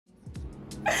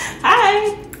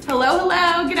Hi. Hello,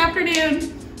 hello. Good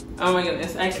afternoon. Oh my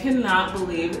goodness, I cannot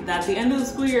believe that the end of the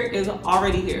school year is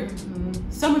already here.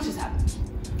 So much has happened.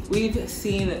 We've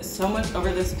seen so much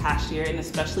over this past year, and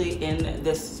especially in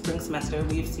this spring semester,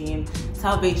 we've seen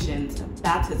salvations,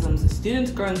 baptisms,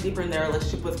 students growing deeper in their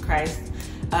relationship with Christ,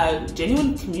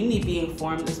 genuine community being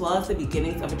formed, as well as the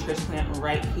beginnings of a church plant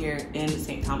right here in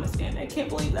St. Thomas. And I can't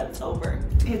believe that's over.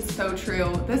 It's so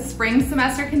true. This spring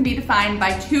semester can be defined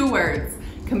by two words: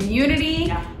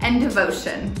 community and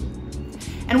devotion.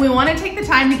 And we want to take the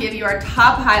time to give you our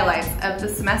top highlights of the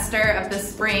semester, of the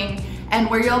spring, and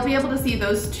where you'll be able to see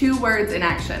those two words in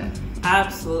action.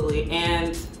 Absolutely.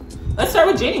 And let's start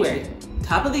with January.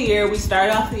 Top of the year, we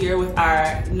started off the year with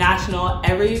our national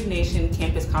Every Nation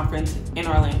Campus Conference in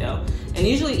Orlando. And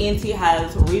usually ENC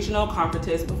has regional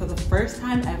conferences, but for the first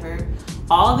time ever,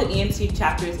 all the ENC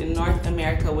chapters in North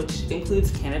America, which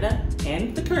includes Canada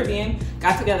and the Caribbean,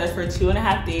 got together for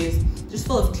 2.5 days, just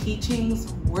full of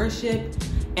teachings, worship,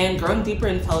 and growing deeper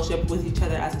in fellowship with each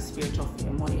other as a spiritual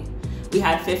family. We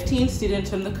had 15 students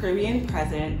from the Caribbean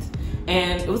present,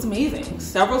 and it was amazing.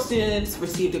 Several students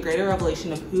received a greater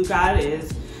revelation of who God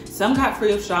is. Some got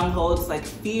free of strongholds like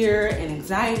fear and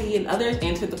anxiety, and others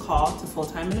answered the call to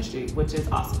full-time ministry, which is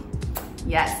awesome.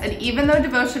 Yes, and even though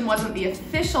devotion wasn't the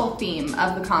official theme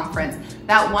of the conference,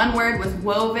 that one word was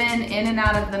woven in and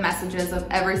out of the messages of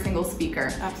every single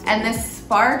speaker. Absolutely. And this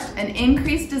sparked an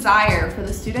increased desire for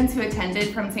the students who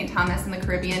attended from St. Thomas in the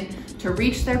Caribbean to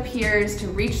reach their peers, to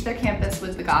reach their campus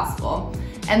with the gospel.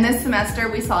 And this semester,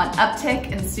 we saw an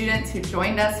uptick in students who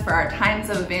joined us for our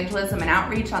times of evangelism and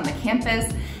outreach on the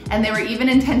campus, and they were even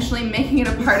intentionally making it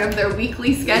a part of their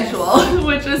weekly schedule,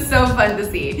 which was so fun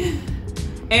to see.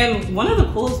 And one of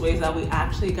the coolest ways that we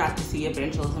actually got to see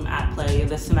evangelism at play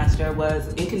this semester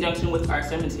was in conjunction with our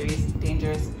sermon series,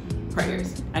 Dangerous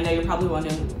Prayers. I know you're probably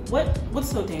wondering, what's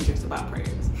so dangerous about prayers?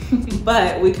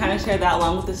 But we kind of shared that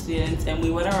along with the students, and we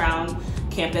went around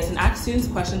campus and asked students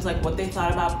questions like what they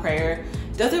thought about prayer.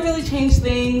 Does it really change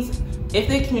things? If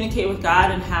they communicate with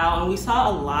God, and how. And we saw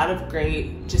a lot of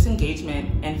great just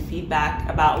engagement and feedback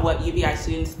about what UVI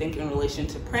students think in relation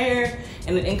to prayer,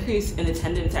 and an increase in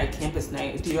attendance at campus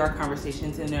night due to our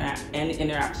conversations and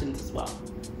interactions as well.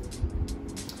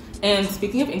 And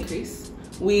speaking of increase,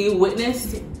 we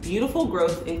witnessed beautiful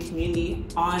growth in community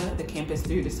on the campus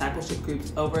through discipleship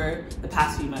groups over the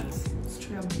past few months. It's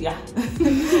true. Yeah.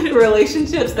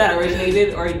 Relationships that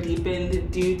originated or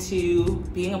deepened due to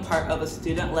being a part of a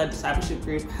student-led discipleship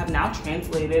group have now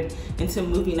translated into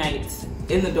movie nights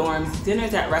in the dorms,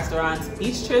 dinners at restaurants,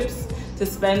 beach trips to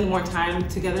spend more time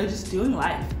together just doing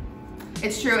life.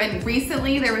 It's true, and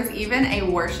recently there was even a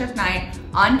worship night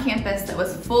on campus that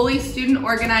was fully student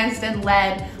organized and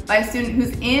led by a student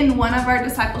who's in one of our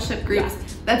discipleship groups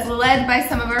that's led by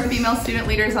some of our female student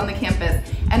leaders on the campus.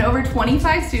 And over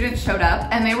 25 students showed up,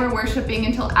 and they were worshiping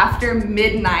until after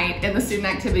midnight in the Student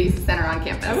Activities Center on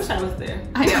campus. I wish I was there.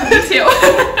 I know, me too.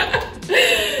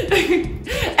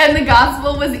 And the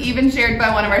gospel was even shared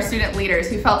by one of our student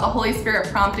leaders who felt the Holy Spirit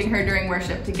prompting her during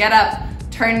worship to get up,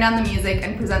 turn down the music,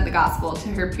 and present the gospel to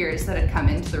her peers that had come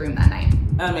into the room that night.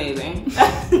 Amazing.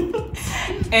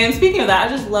 And speaking of that, I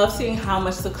just love seeing how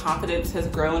much the confidence has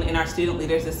grown in our student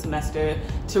leaders this semester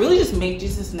to really just make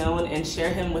Jesus known and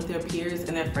share him with their peers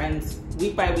and their friends.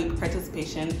 Week by week,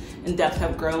 participation and depth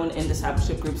have grown in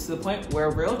discipleship groups to the point where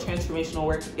real transformational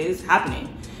work is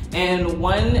happening. And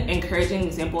one encouraging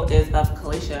example is of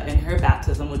Kalaisha and her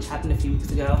baptism, which happened a few weeks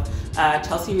ago.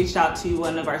 Chelsea reached out to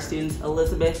one of our students,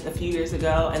 Elizabeth, a few years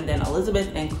ago, and then Elizabeth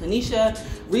and Clinisha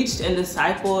reached and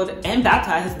discipled and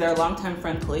baptized their longtime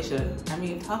friend, Kalaisha. I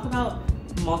mean, talk about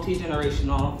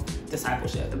multi-generational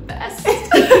discipleship. The best.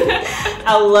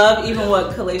 I love even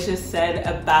what Kalaisha said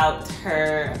about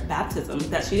her baptism,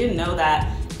 that she didn't know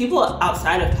that people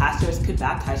outside of pastors could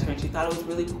baptize her, and she thought it was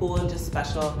really cool and just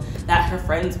special that her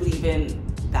friends would even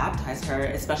baptize her,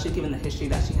 especially given the history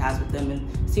that she has with them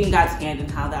and seeing God's hand and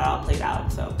how that all played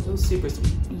out. So it was super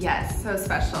sweet. Yes, so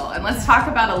special. And let's talk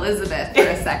about Elizabeth for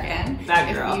a second.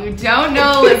 That girl. If you don't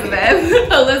know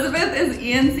Elizabeth, Elizabeth is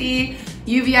ENC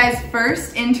UVI's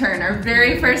first intern, our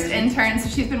very first intern. So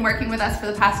she's been working with us for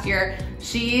the past year.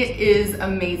 She is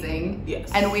amazing.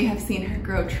 Yes. And we have seen her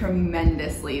grow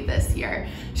tremendously this year.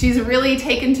 She's really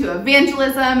taken to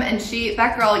evangelism, and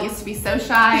that girl used to be so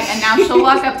shy, and now she'll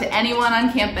walk up to anyone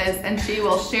on campus and she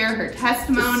will share her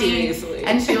testimony. Seriously.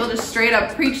 And she will just straight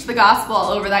up preach the gospel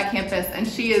all over that campus, and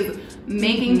she is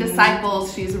making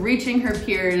disciples. She's reaching her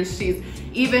peers. She's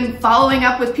even following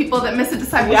up with people that miss a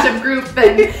discipleship group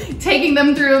and taking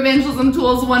them through evangelism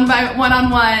tools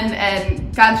one-on-one, and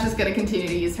God's just gonna continue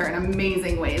to use her in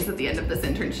amazing ways at the end of this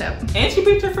internship. And she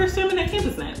preached her first sermon at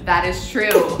Campus Night. That is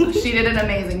true. She did an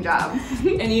amazing job.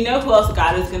 And you know who else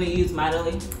God is gonna use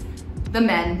mightily? The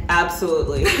men.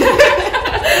 Absolutely.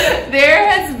 There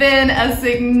has been a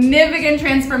significant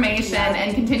transformation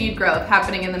and continued growth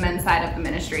happening in the men's side of the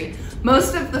ministry.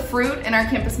 Most of the fruit in our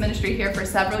campus ministry here for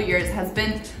several years has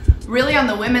been really on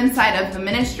the women's side of the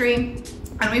ministry.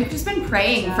 And we've just been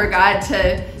praying for God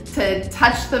to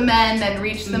touch the men and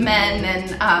reach the men.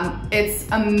 And it's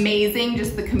amazing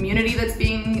just the community that's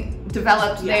being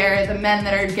developed there, the men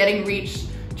that are getting reached,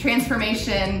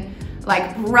 transformation,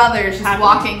 like brothers just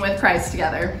walking with Christ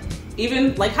together.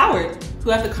 Even like Howard,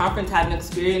 who at the conference had an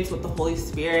experience with the Holy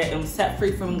Spirit and was set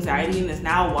free from anxiety and is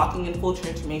now walking in full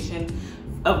transformation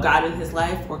of God in his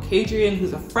life. Or Kadrian,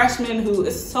 who's a freshman who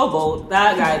is so bold.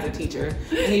 That guy is a teacher.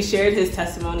 And he shared his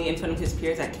testimony in front of his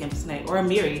peers at Campus Night. Or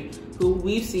Amiri, who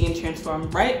we've seen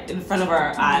transform right in front of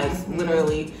our eyes,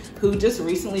 literally, who just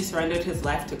recently surrendered his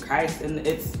life to Christ. And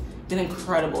it's been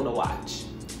incredible to watch.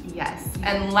 Yes,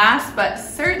 and last but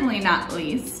certainly not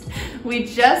least, we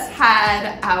just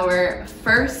had our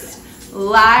first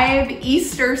live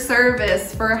Easter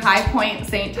service for High Point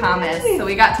St. Thomas. So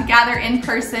we got to gather in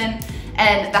person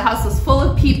and the house was full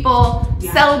of people,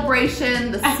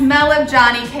 celebration, the smell of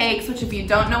Johnny cakes, which if you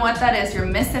don't know what that is, you're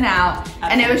missing out.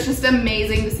 And it was just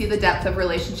amazing to see the depth of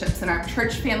relationships in our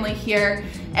church family here.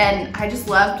 And I just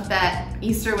loved that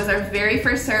Easter was our very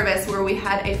first service where we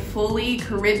had a fully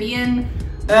Caribbean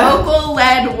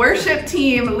vocal-led worship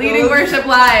team leading worship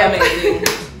live. Amazing.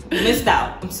 Missed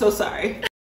out. I'm so sorry.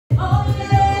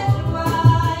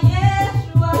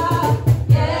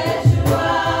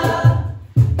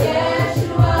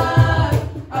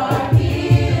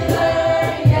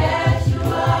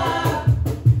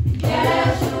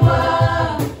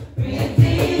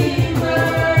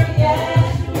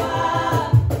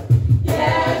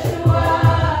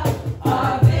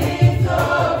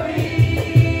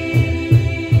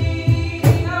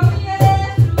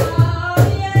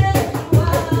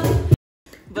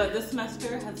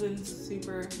 Has been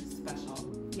super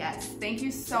special. Yes, thank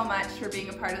you so much for being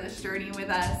a part of this journey with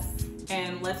us.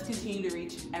 And let's continue to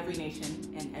reach every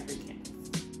nation and every campus.